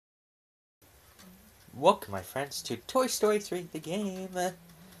welcome my friends to Toy Story 3 the game.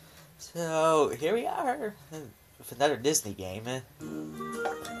 So here we are with another Disney game.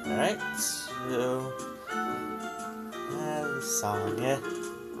 Alright, so the song.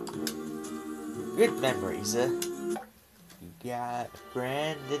 Good memories. You got a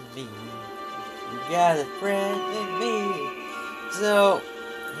friend in me. You got a friend in me. So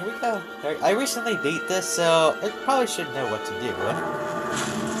here we go. I recently beat this, so I probably should know what to do.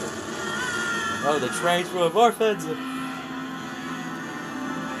 Oh, the train's full of orphans! What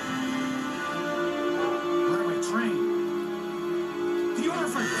are we train? The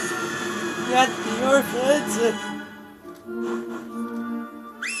orphans! Got the orphans!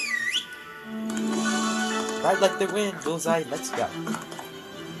 Ride like the wind, bullseye, let's go.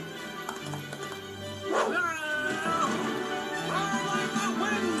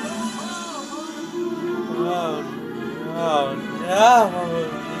 Oh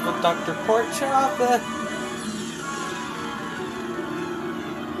no! Evil Dr. Porkchop!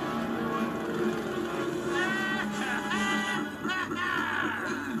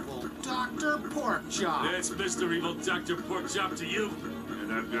 Evil Dr. Porkchop! It's Mr. Evil Dr. Porkchop to you,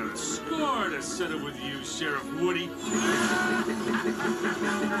 and I've got a score to settle with you, Sheriff Woody.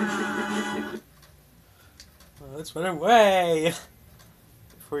 Well, let's run away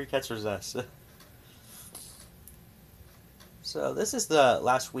before he catches us. So this is the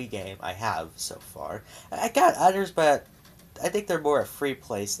last Wii game I have so far. I got others, but I think they're more a free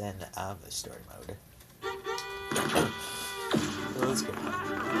place than the story mode. Let's go.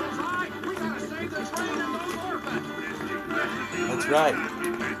 That's right.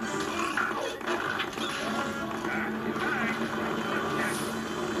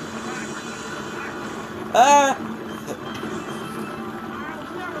 Ah!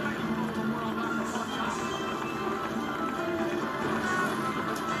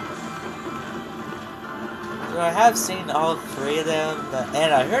 So I have seen all three of them,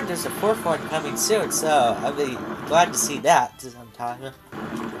 and I heard there's a fourth one coming soon, so I'll be glad to see that sometime.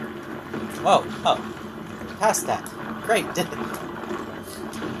 Whoa, oh, past that. Great.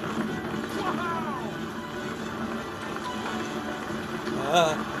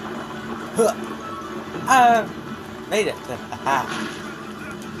 Made it. Aha.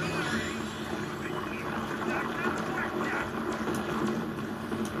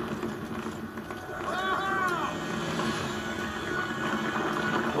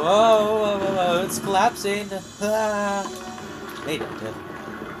 Whoa, it's collapsing. Made it.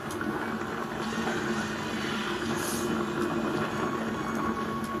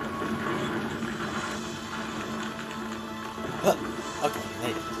 Okay,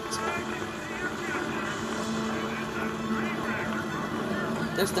 made it.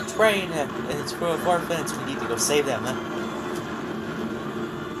 There's the train, and it's full of orphans. We need to go save them.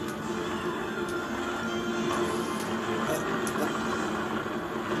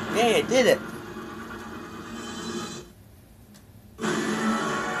 Yay, I did it!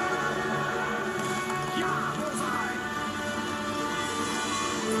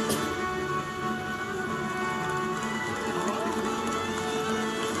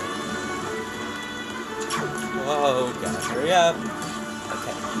 Whoa, gotta hurry up.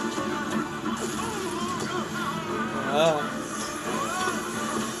 Okay.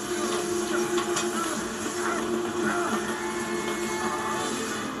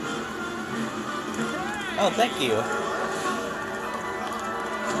 Oh, thank you.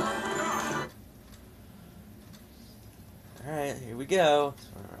 Alright, here we go.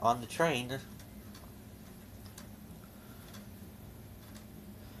 We're on the train.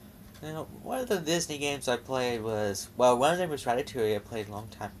 Now, one of the Disney games I played was, well, one of them was Ratatouille I played a long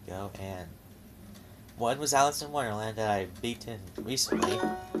time ago, and one was Alice in Wonderland that I've beaten recently.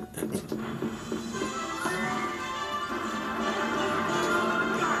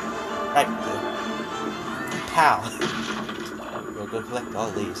 Right. Pow. We'll go collect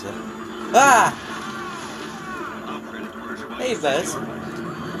all these. Ah! Hey, Buzz.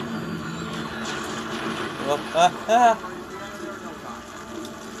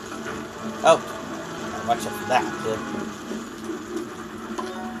 Oh, watch out for that.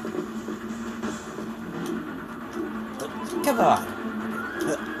 Come on.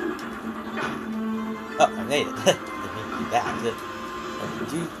 Oh, I made it. Didn't mean to do that.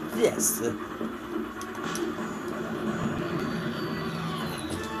 Do this.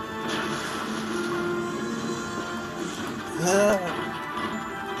 Okay. There.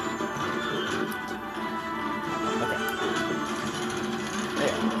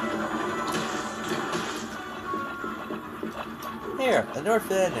 Here, an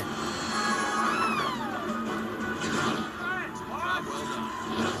orphan.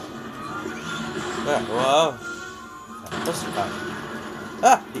 Whoa. What's it called?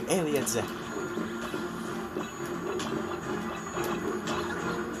 Ah, the aliens.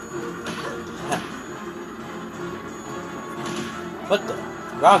 What the?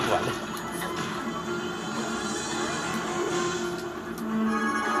 Wrong one.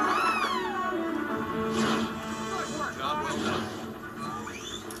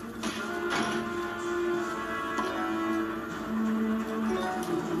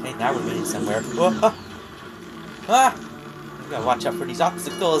 Okay, now we're getting somewhere. Whoa, ah! Ah! You gotta watch out for these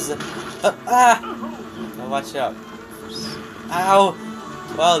obstacles. Gotta watch out. Ow!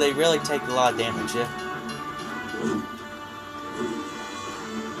 Well, they really take a lot of damage.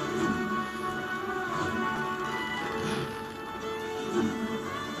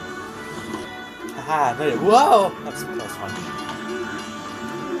 Haha, made it. Whoa! That was a close one.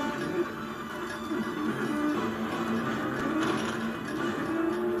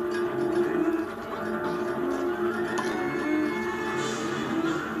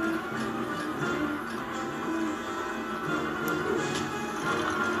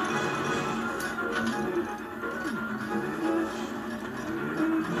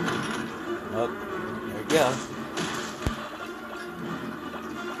 Oh, there we go.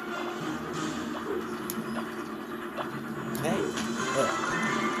 Okay.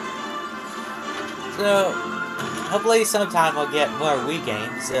 So, hopefully sometime we'll get more Wii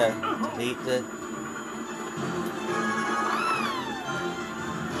games to beat the...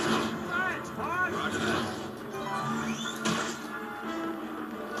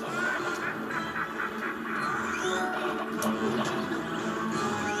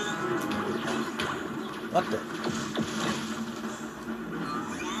 What the?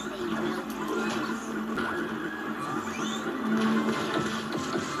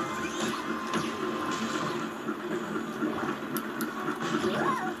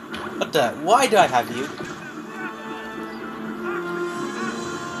 What the? Why do I have you?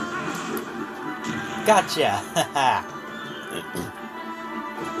 Gotcha! Haha!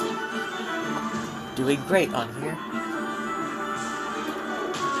 Doing great on here.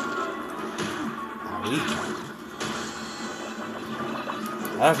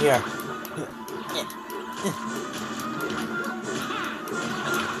 Out of here.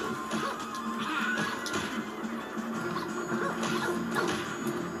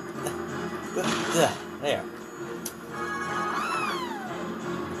 There.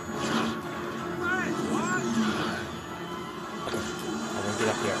 Okay, I'm gonna get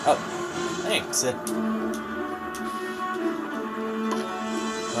up here. Oh, thanks.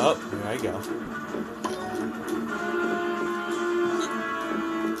 Oh, here I go.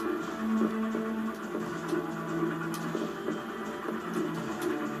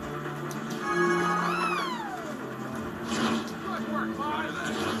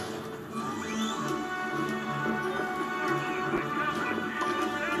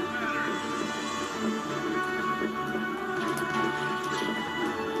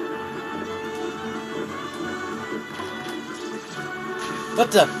 What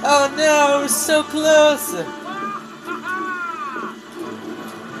the? Oh no, it was so close!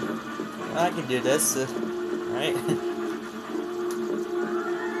 I can do this, right?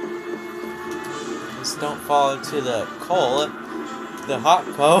 Just don't fall into the coal, the hot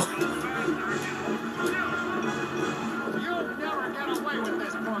coal. You'll never get away with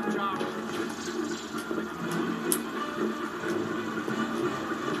this, pork chop.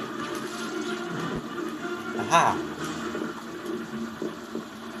 Aha!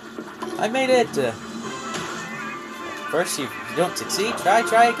 I made it! First, if you don't succeed, try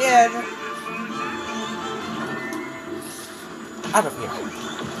again! Out of here!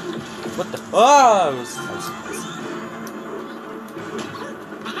 What the? Oh! That was close.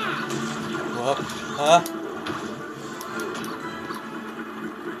 Whoa.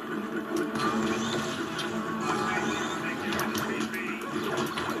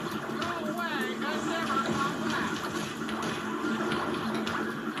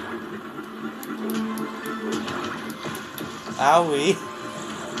 Owie.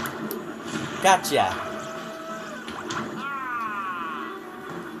 Gotcha.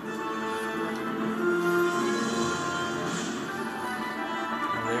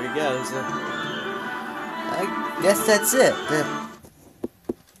 Well, there he goes. I guess that's it.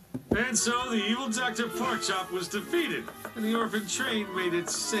 And so the evil Dr. Porkchop was defeated, and the orphan train made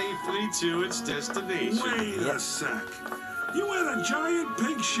it safely to its destination. Wait a sec. You had a giant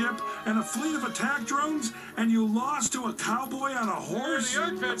pink ship and a fleet of attack drones, and you lost to a cowboy on a horse? The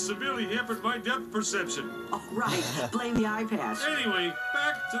iPad severely hampered my depth perception. Oh, right. Blame the iPad. Anyway,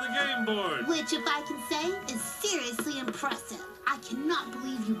 back to the game board. Which, if I can say, is seriously impressive. I cannot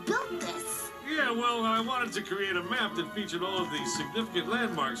believe you built this. Yeah, Well, I wanted to create a map that featured all of the significant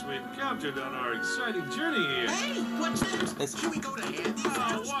landmarks we encountered on our exciting journey here. Hey, what's this? It's- Should we go to Andy's Oh,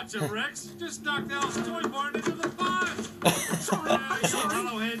 house? watch it, Rex. Just knocked Al's toy barn into the pond. Sorry,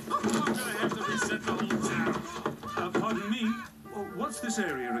 Hollowhead. I'm gonna have to reset the whole town. Pardon me. What's this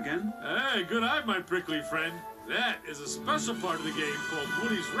area again? Hey, good eye, my prickly friend. That is a special part of the game called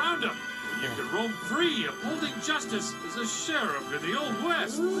Woody's Roundup. You can roam free, upholding justice as a sheriff in the Old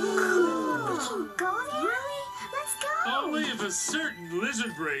West. Ooh, go there? Really? Let's go. Only if a certain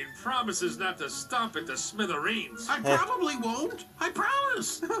lizard brain promises not to stomp it to smithereens. I probably won't. I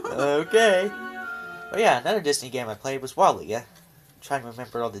promise. Okay. Well, yeah, another Disney game I played was WALL-E. Yeah? Trying to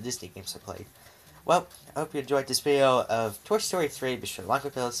remember all the Disney games I played. Well, I hope you enjoyed this video of Toy Story 3. Be sure to like my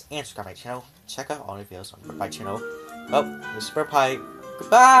videos and subscribe to my channel. Check out all the videos on my channel. Well, this is Super Pie.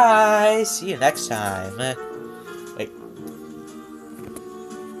 Goodbye! See you next time.